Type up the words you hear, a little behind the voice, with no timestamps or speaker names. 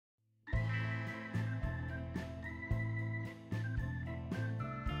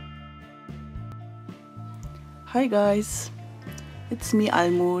Hi guys, it's me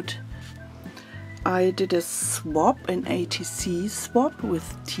Almut. I did a swap, an ATC swap with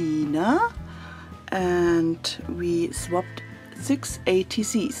Tiina, and we swapped 6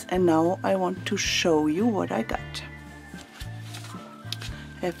 ATCs, and now I want to show you what I got.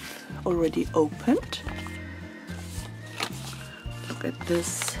 Have already opened. Look at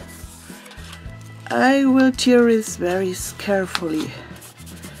this. I will tear this very carefully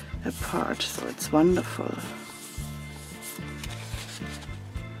apart, so it's wonderful.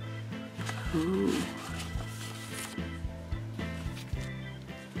 Ooh.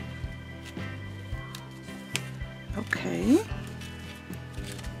 Okay.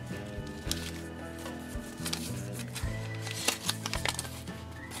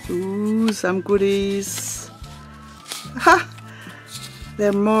 Ooh, some goodies. Ha! There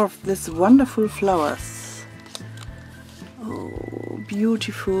are more of these wonderful flowers. Oh,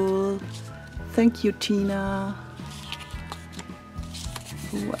 beautiful. Thank you, Tiina.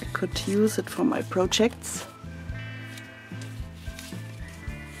 Ooh, I could use it for my projects.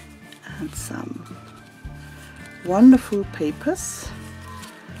 And some wonderful papers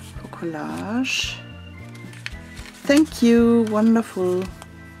for collage. Thank you, wonderful.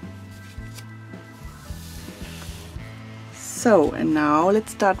 So, and now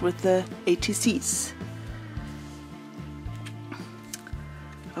let's start with the ATCs.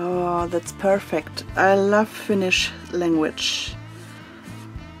 Oh, that's perfect. I love Finnish language.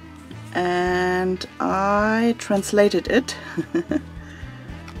 And I translated it. Oh,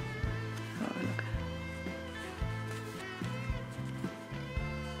 look.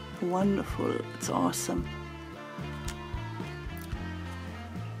 Wonderful, it's awesome.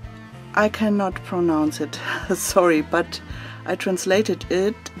 I cannot pronounce it, sorry, but I translated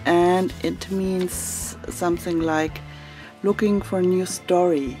it and it means something like looking for a new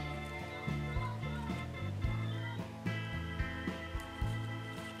story.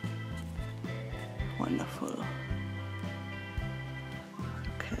 Wonderful.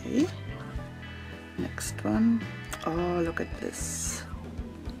 Okay, next one. Oh, look at this.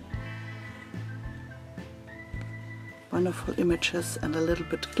 Wonderful images and a little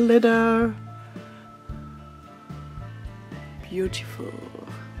bit glitter. Beautiful.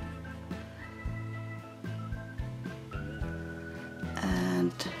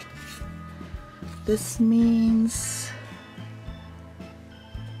 And this means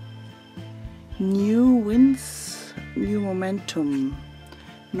new winds, new momentum,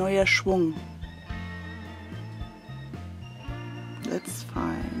 neuer Schwung. That's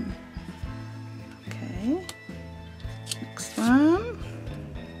fine. Okay. Next one.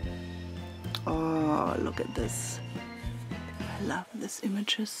 Oh, look at this. I love these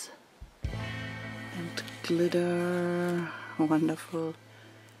images. And glitter. Wonderful.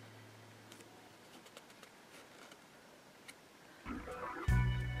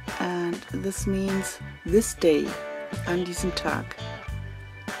 And this means this day, an diesem Tag.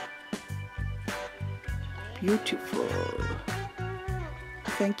 Beautiful.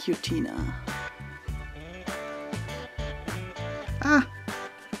 Thank you, Tiina. Ah!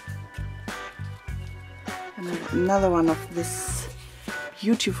 And another one of these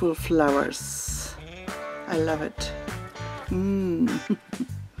beautiful flowers. I love it.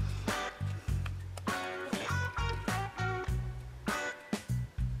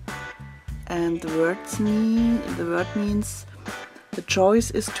 And the word means the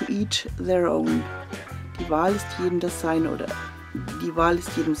choice is to each their own. Die Wahl ist jedem das Seine, oder die Wahl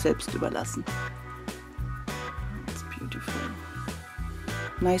ist jedem selbst überlassen. It's beautiful.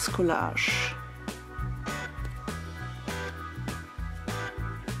 Nice collage.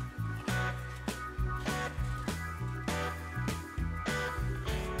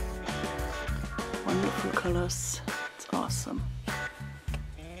 Wonderful colors. It's awesome.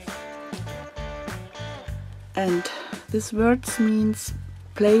 And this word means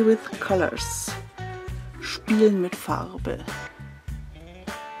play with colors. Spielen mit Farbe.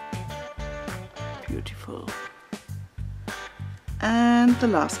 Beautiful. And the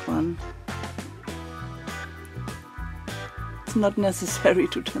last one. It's not necessary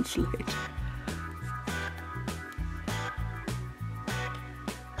to translate.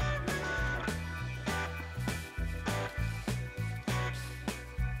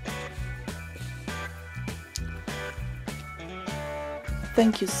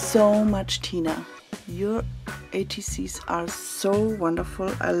 Thank you so much, Tiina. Your ATCs are so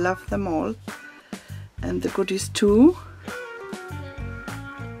wonderful. I love them all. And the goodies too.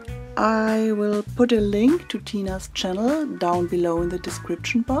 I will put a link to Tiina's channel down below in the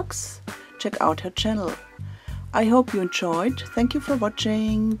description box. Check out her channel. I hope you enjoyed. Thank you for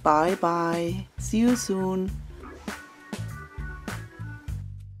watching. Bye bye. See you soon.